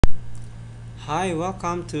Hi,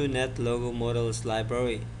 welcome to Netlogo Models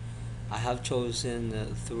Library. I have chosen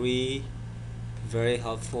three very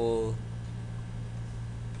helpful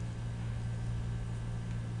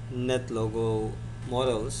Netlogo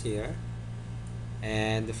models here.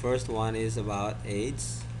 And the first one is about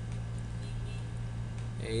AIDS.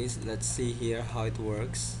 AIDS, let's see here how it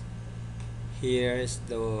works. Here's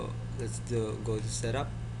go to setup.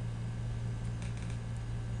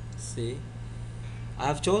 See, I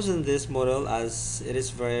have chosen this model as it is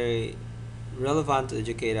very relevant to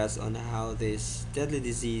educate us on how this deadly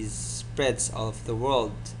disease spreads all over the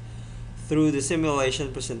world. Through the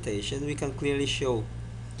simulation presentation, we can clearly show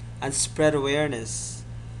and spread awareness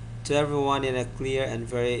to everyone in a clear and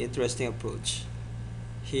very interesting approach.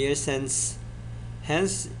 Here,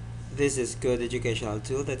 hence, this is good educational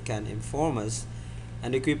tool that can inform us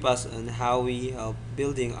and equip us on how we help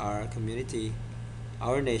building our community,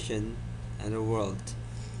 our nation, and the world.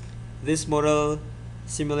 This model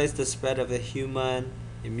simulates the spread of a human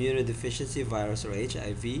immunodeficiency virus or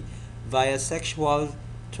HIV via sexual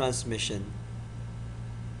transmission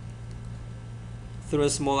through a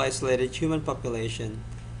small isolated human population.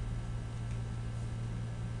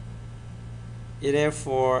 It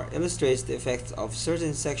therefore illustrates the effects of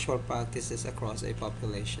certain sexual practices across a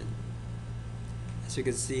population. As you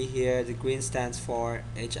can see here, the green stands for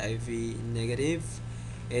HIV negative,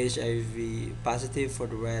 HIV positive for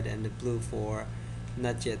the red, and the blue for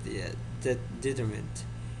not yet determined.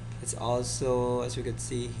 It's also, as you can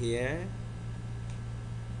see here,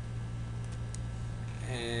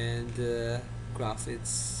 and the graph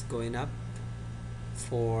it's going up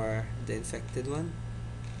for the infected one.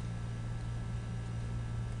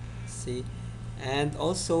 See, and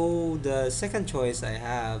also the second choice I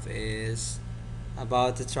have is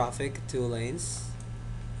about the traffic, 2 lanes.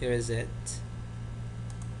 Here is it.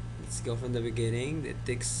 Let's go from the beginning. It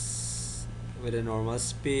takes with a normal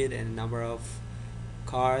speed and number of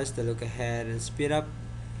cars that look ahead and speed up,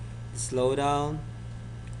 slow down,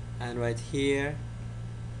 and right here,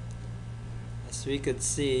 as we could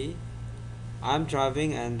see, I'm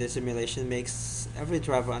driving and the simulation makes every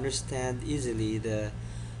driver understand easily the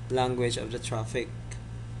language of the traffic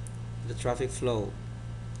flow,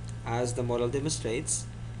 as the model demonstrates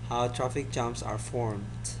how traffic jams are formed.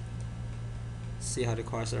 See how the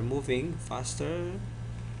cars are moving faster,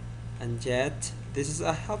 and yet this is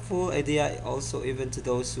a helpful idea also even to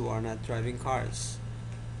those who are not driving cars.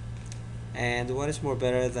 And what is more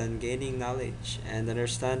better than gaining knowledge and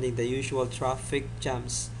understanding the usual traffic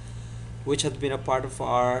jams which had been a part of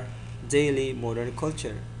our daily modern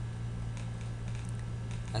culture,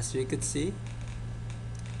 as we could see.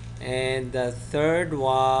 And the third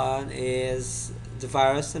one is the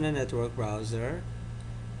virus in a network browser.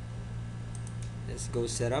 Let's go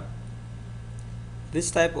setup.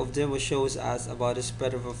 This type of demo shows us about the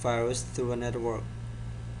spread of a virus through a network.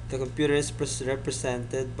 The computer is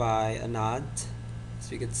represented by a node,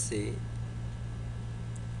 as we can see.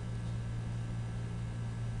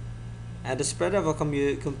 And the spread of a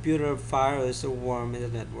computer virus or worm in the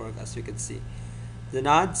network, as we can see. The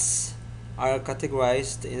nodes are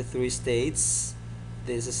categorized in 3 states: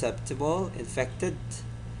 the susceptible, infected,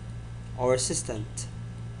 or resistant.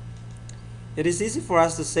 It is easy for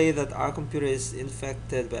us to say that our computer is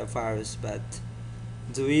infected by a virus, but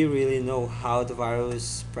do we really know how the virus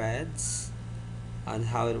spreads and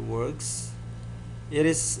how it works? It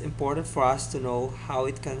is important for us to know how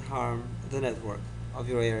it can harm the network of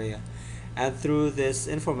your area. And through this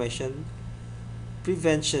information,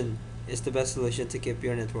 prevention is the best solution to keep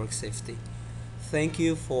your network safety. Thank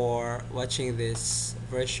you for watching this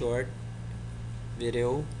very short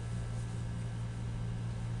video.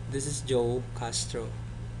 This is Joe Castro.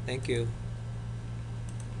 Thank you.